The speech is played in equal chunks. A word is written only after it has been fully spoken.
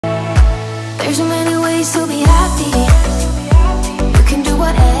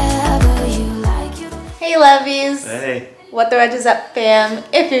Hey lovies! Hey! What the Rudge is up, fam?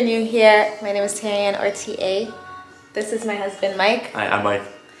 If you're new here, my name is Tarian, or TA. This is my husband, Mike. Hi, I'm Mike.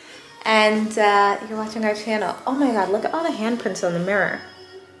 And you're watching our channel. Oh my god, look at all the handprints on the mirror.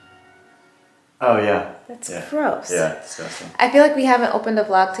 Oh yeah. That's gross. Yeah, disgusting. I feel like we haven't opened a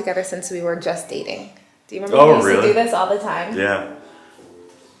vlog together since we were just dating. Do you remember we used to do this all the time? Yeah.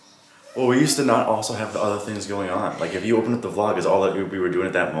 Well, we used to not also have the other things going on. Like if you open up the vlog, is all that we were doing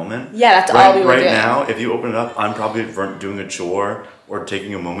at that moment. Yeah, that's all we were doing. Right now, if you open it up, I'm probably doing a chore or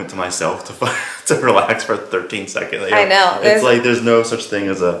taking a moment to myself to relax for 13 seconds. Like, I know. It's like there's no such thing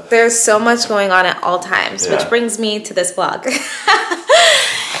as a... There's so much going on at all times, which brings me to this vlog.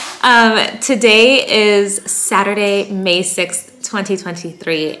 Today is Saturday, May 6th,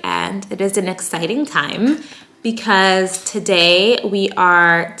 2023, and it is an exciting time because today we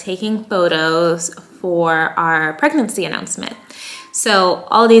are taking photos for our pregnancy announcement. So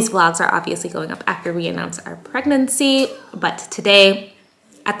all these vlogs are obviously going up after we announce our pregnancy, but today,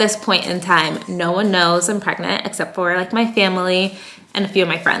 at this point in time, no one knows I'm pregnant except for like my family and a few of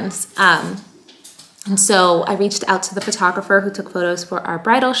my friends. And so I reached out to the photographer who took photos for our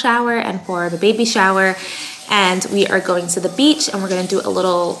bridal shower and for the baby shower. And we are going to the beach and we're gonna do a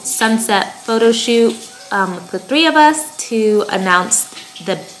little sunset photo shoot with the three of us to announce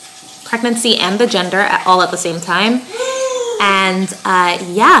the pregnancy and the gender all at the same time. And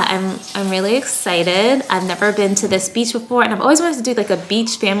yeah, I'm really excited. I've never been to this beach before and I've always wanted to do like a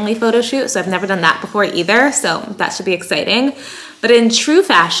beach family photo shoot. So I've never done that before either. So that should be exciting. But in true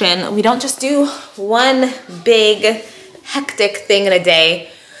fashion, we don't just do one big hectic thing in a day.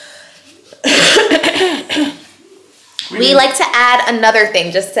 We like to add another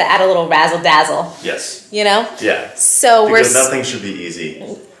thing just to add a little razzle dazzle. Yes. You know? Yeah. So because nothing should be easy.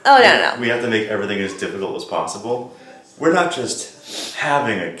 Oh, no. We have to make everything as difficult as possible. We're not just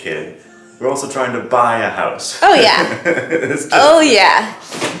having a kid. We're also trying to buy a house. Oh, yeah. Yeah.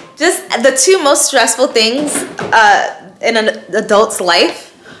 Just the two most stressful things in an adult's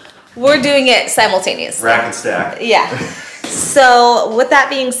life, we're doing it simultaneously. Rack and stack. Yeah. So with that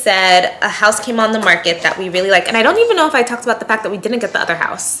being said, a house came on the market that we really like. And I don't even know if I talked about the fact that we didn't get the other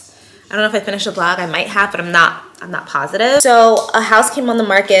house. I don't know if I finished the vlog. I might have, but I'm not positive. So a house came on the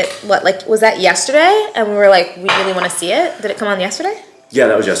market, what, like, was that yesterday? And we were like, we really want to see it. Did it come on yesterday? Yeah,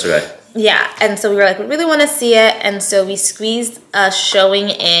 that was yesterday. Yeah, and so we were like, we really want to see it. And so we squeezed a showing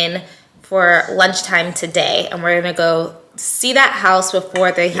in for lunchtime today. And we're going to go see that house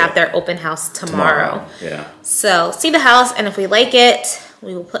before they have their open house tomorrow. Yeah. So see the house, and if we like it,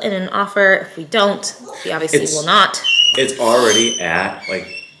 we will put in an offer. If we don't, we obviously will not. It's already at like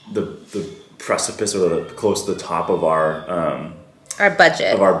the precipice or the close to the top of our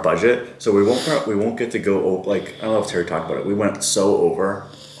budget. So we won't get to go like, I don't know if Terry talked about it. We went so over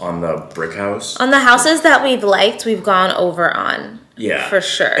on the brick house. On the houses that we've liked, we've gone over on. Yeah, for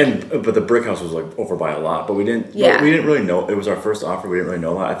sure. But the brick house was like over by a lot, but we didn't. Yeah. We didn't really know. It was our first offer. We didn't really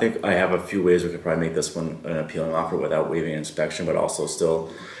know that. I think I have a few ways we could probably make this one an appealing offer without waiving inspection, but also still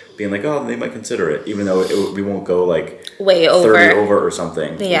being like, oh, they might consider it, even though we won't go like way over 30 over or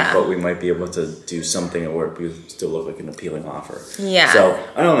something. Yeah. But we might be able to do something where we still look like an appealing offer. Yeah. So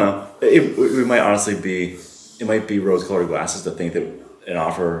I don't know. We might honestly be. It might be rose-colored glasses to think that an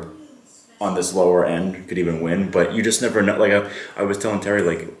offer on this lower end could even win, but you just never know. Like I was telling Terry,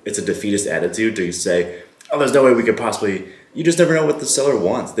 like it's a defeatist attitude to say, oh, there's no way we could possibly. You just never know what the seller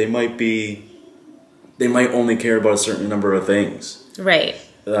wants. They might only care about a certain number of things. Right.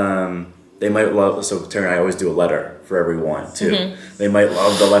 They might love. So Terry and I always do a letter for everyone too. Mm-hmm. They might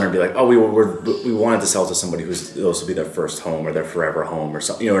love the letter and be like, oh, we wanted to sell to somebody who's this will be their first home or their forever home or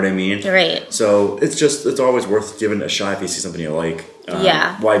something. You know what I mean? Right. So it's always worth giving it a shot if you see something you like.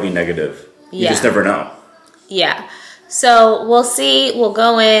 Yeah. Why be negative? You just never know. Yeah. So we'll see. We'll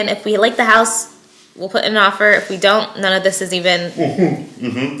go in. If we like the house, we'll put in an offer. If we don't, none of this is even,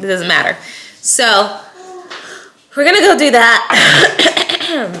 it doesn't matter. So we're going to go do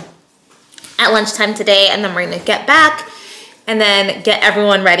that at lunchtime today. And then we're going to get back and then get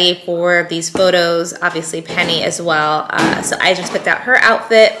everyone ready for these photos. Obviously Penny as well. So I just picked out her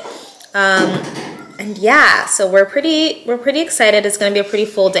outfit. And yeah, so we're pretty excited. It's going to be a pretty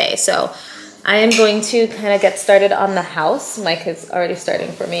full day. So I am going to kind of get started on the house. Mike is already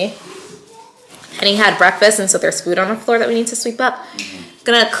starting for me. And he had breakfast, and so there's food on the floor that we need to sweep up.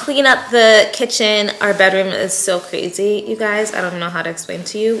 Gonna clean up the kitchen. Our bedroom is so crazy, you guys. I don't know how to explain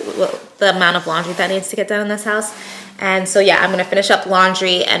to you the amount of laundry that needs to get done in this house. And so yeah, I'm gonna finish up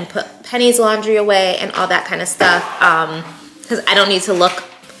laundry and put Penny's laundry away and all that kind of stuff. Because I don't need to look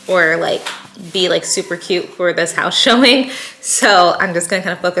or like be like super cute for this house showing. So I'm just gonna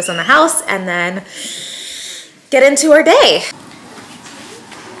kind of focus on the house and then get into our day.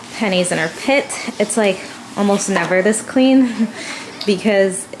 Penny's in her pit. It's like almost never this clean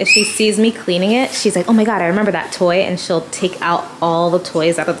because if she sees me cleaning it, she's like, oh my God, I remember that toy, and she'll take out all the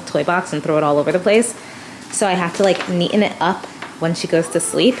toys out of the toy box and throw it all over the place. So I have to like neaten it up when she goes to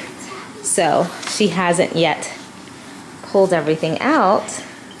sleep. So she hasn't yet pulled everything out.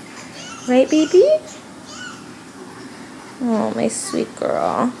 Right, baby? Oh, my sweet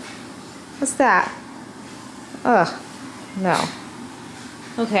girl. What's that? Ugh, no.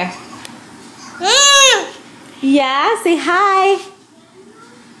 Okay. Yeah, say hi.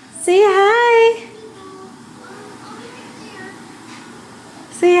 Say hi.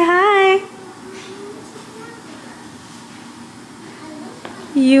 Say hi.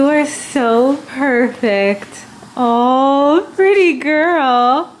 You are so perfect. Oh, pretty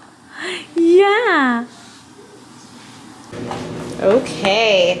girl. Yeah.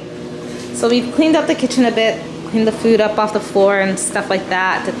 Okay. So we've cleaned up the kitchen a bit, cleaned the food up off the floor and stuff like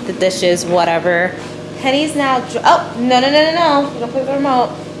that, the dishes, whatever. Penny's now, oh, no, you don't play with the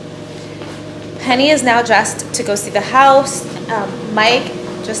remote. Penny is now dressed to go see the house. Mike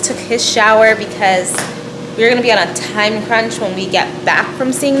just took his shower because we're gonna be on a time crunch when we get back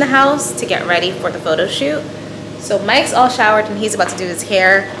from seeing the house to get ready for the photo shoot. So Mike's all showered and he's about to do his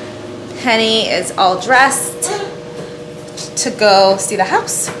hair. Penny is all dressed to go see the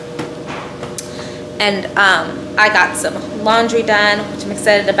house. And I got some laundry done, which I'm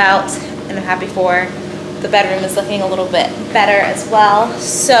excited about and I'm happy for. The bedroom is looking a little bit better as well.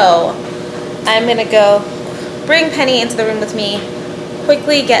 So I'm gonna go bring Penny into the room with me,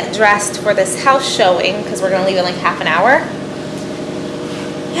 quickly get dressed for this house showing because we're gonna leave in like half an hour,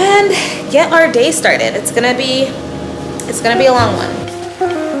 and get our day started. It's gonna be a long one.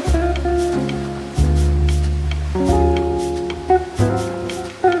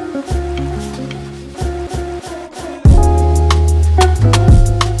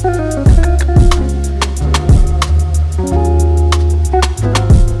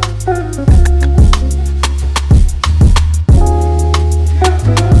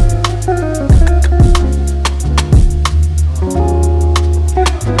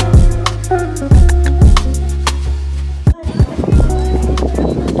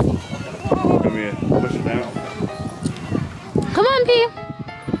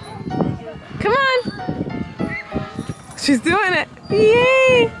 She's doing it.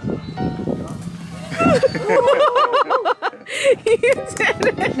 Yay! You did it.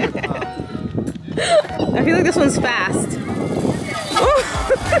 I feel like this one's fast.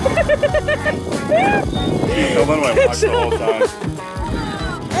 She's still on my watch the whole time.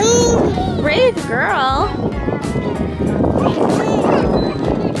 Brave girl.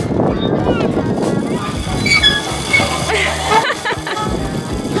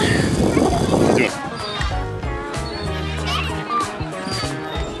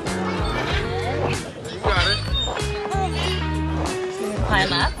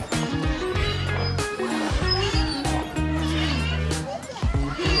 Climb up.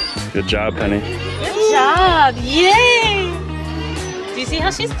 Good job, Penny. Good job. Yay! Do you see how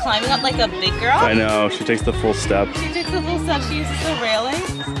she's climbing up like a big girl? I know. She takes the full step. She takes the full step. She uses the railing.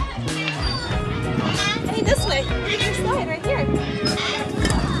 Hey, this way. You're gonna slide right here.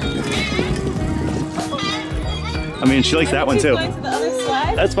 I mean, she likes that one too. Going to the other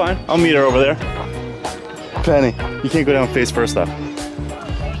side. That's fine. I'll meet her over there. Penny, you can't go down face first though.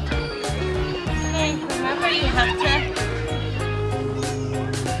 Hey, remember you have to...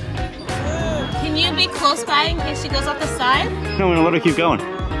 Can you be close by in case she goes off the side? No, we're gonna let her keep going.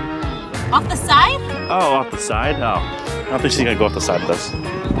 Off the side? Oh, off the side? Oh. I don't think she's gonna go off the side with us.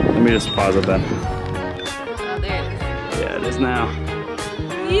 Let me just pause it then. Oh, there it is. Yeah, it is now.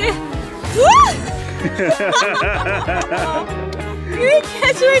 Yeah. You didn't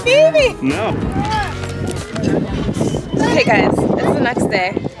catch my baby! No. Okay guys, it's the next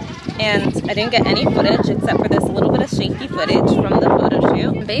day and I didn't get any footage except for this little bit of shaky footage from the photo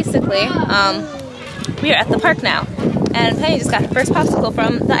shoot. Basically, we are at the park now and Penny just got her first popsicle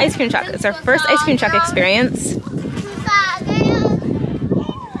from the ice cream truck. It's our first ice cream truck experience.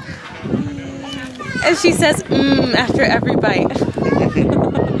 And she says, after every bite.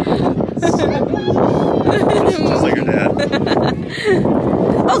 Just like her dad.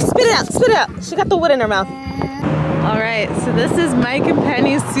 Oh, spit it out, spit it out. She got the wood in her mouth. All right, so this is Mike and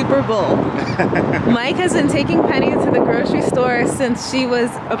Penny's Super Bowl. Mike has been taking Penny to the grocery store since she was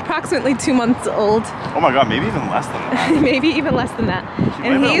approximately 2 months old. Oh my God, maybe even less than that. Maybe even less than that.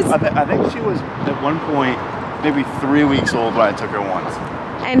 And he's I think she was at one point maybe 3 weeks old when I took her once.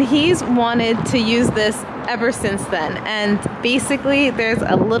 And he's wanted to use this ever since then. And basically there's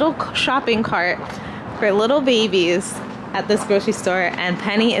a little shopping cart for little babies at this grocery store, and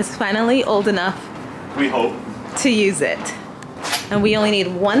Penny is finally old enough, we hope, to use it. And we only need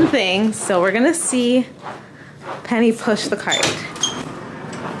one thing, so we're gonna see Penny push the cart.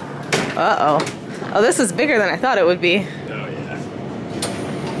 Uh-oh. Oh, this is bigger than I thought it would be. Oh yeah.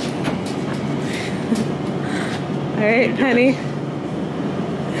 All right, Penny.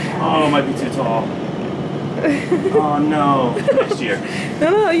 Oh, it might be too tall. Oh no. Next year.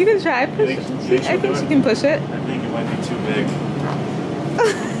 No, you can try. Push. You think I think she can push it. I think it might be too big.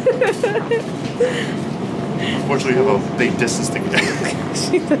 Unfortunately, we have a big distance to get.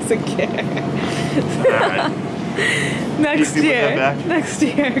 She doesn't care. Alright. Next You put year. that back? Next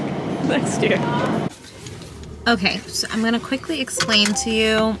year. Next year. Okay, so I'm gonna quickly explain to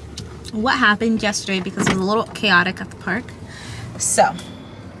you what happened yesterday because it was a little chaotic at the park. So,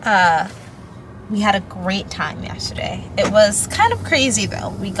 we had a great time yesterday. It was kind of crazy though.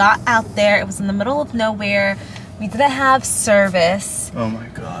 We got out there, it was in the middle of nowhere. We didn't have service. Oh my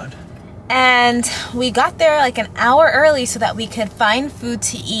god. And we got there like an hour early so that we could find food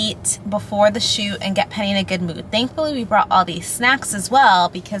to eat before the shoot and get Penny in a good mood. Thankfully, we brought all these snacks as well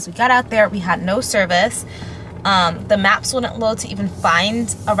because we got out there, we had no service. The maps wouldn't load to even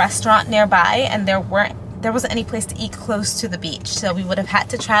find a restaurant nearby, and there wasn't any place to eat close to the beach. So we would have had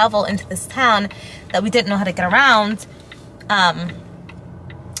to travel into this town that we didn't know how to get around.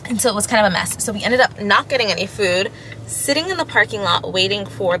 And so it was kind of a mess. So we ended up not getting any food, sitting in the parking lot waiting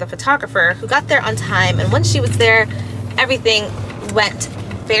for the photographer, who got there on time. And once she was there, everything went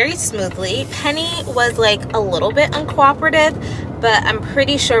very smoothly. Penny was like a little bit uncooperative, but I'm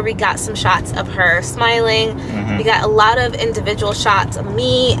pretty sure we got some shots of her smiling. We got a lot of individual shots of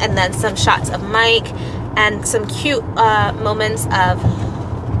me, and then some shots of Mike, and some cute moments of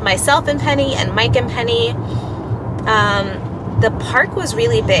myself and Penny and Mike and Penny. The park was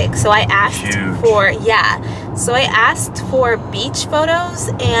really big, so I asked I asked for beach photos,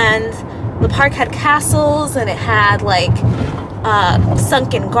 and the park had castles, and it had like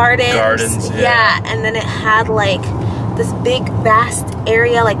sunken gardens. Yeah, and then it had like this big vast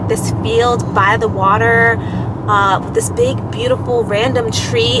area, like this field by the water, with this big beautiful random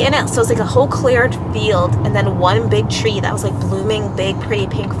tree in it. So it's like a whole cleared field, and then one big tree that was like blooming big pretty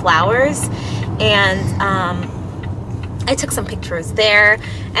pink flowers. And I took some pictures there,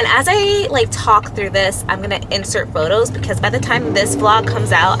 and as I like talk through this, I'm gonna insert photos because by the time this vlog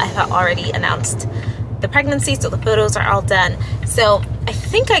comes out, I have already announced the pregnancy, so the photos are all done. So I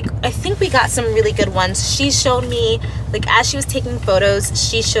think we got some really good ones. She showed me, like as she was taking photos,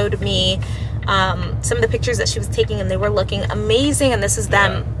 she showed me some of the pictures that she was taking, and they were looking amazing. And this is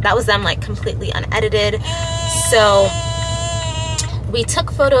them, that was them like completely unedited. So we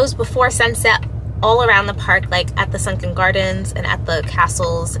took photos before sunset all around the park, like at the sunken gardens and at the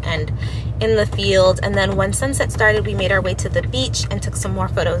castles and in the field. And then when sunset started, we made our way to the beach and took some more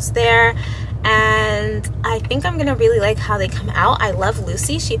photos there. And I think I'm gonna really like how they come out. I love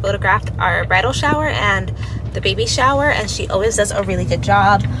Lucy. She photographed our bridal shower and the baby shower, and she always does a really good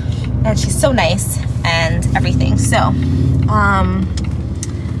job, and she's so nice and everything. So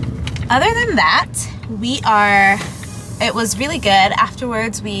other than that, it was really good.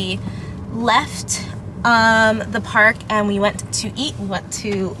 Afterwards, we left the park and we went to eat. We went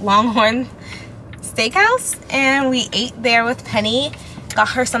to Longhorn Steakhouse and we ate there with Penny, got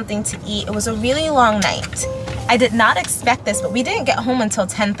her something to eat. It was a really long night. I did not expect this, but we didn't get home until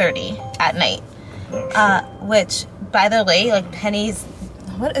 10:30 at night. Which, by the way, like Penny's,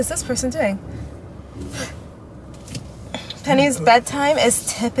 what is this person doing? Penny's bedtime is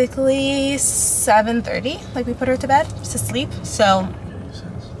typically 7:30, like we put her to bed to sleep. So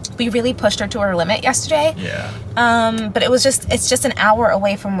we really pushed her to her limit yesterday. Yeah. But it's just an hour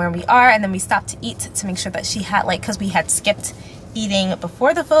away from where we are, and then we stopped to eat to make sure that she had, like, because we had skipped eating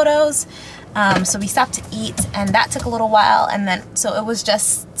before the photos. So we stopped to eat, and that took a little while, and then so it was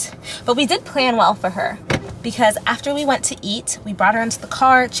just, but we did plan well for her, because after we went to eat, we brought her into the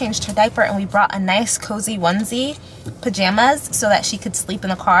car, changed her diaper, and we brought a nice cozy onesie, pajamas, so that she could sleep in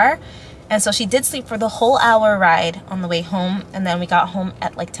the car. And so she did sleep for the whole hour ride on the way home, and then we got home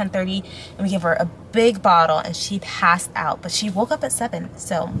at like 10:30, and we gave her a big bottle, and she passed out, but she woke up at 7,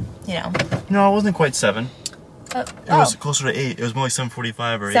 so, you know. No, it wasn't quite 7. It was closer to 8. It was more like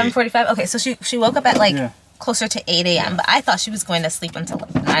 7:45 or 8. 7:45? Okay, so she woke up at like closer to 8 a.m., but I thought she was going to sleep until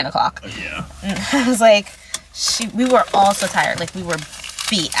like 9 o'clock. Yeah. I was like, we were all so tired. Like, we were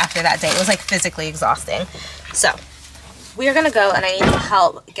beat after that day. It was like physically exhausting. So we are gonna go, and I need to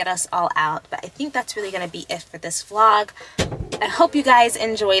help get us all out, but I think that's really gonna be it for this vlog. I hope you guys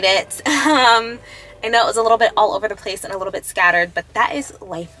enjoyed it. I know it was a little bit all over the place and a little bit scattered, but that is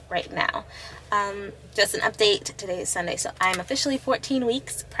life right now. Just an update, today is Sunday, so I'm officially 14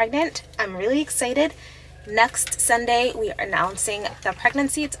 weeks pregnant. I'm really excited. Next Sunday, we are announcing the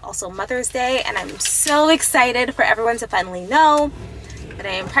pregnancy. It's also Mother's Day, and I'm so excited for everyone to finally know that I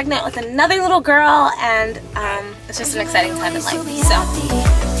am pregnant with another little girl, and it's just an exciting time in life.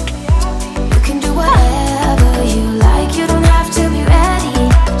 So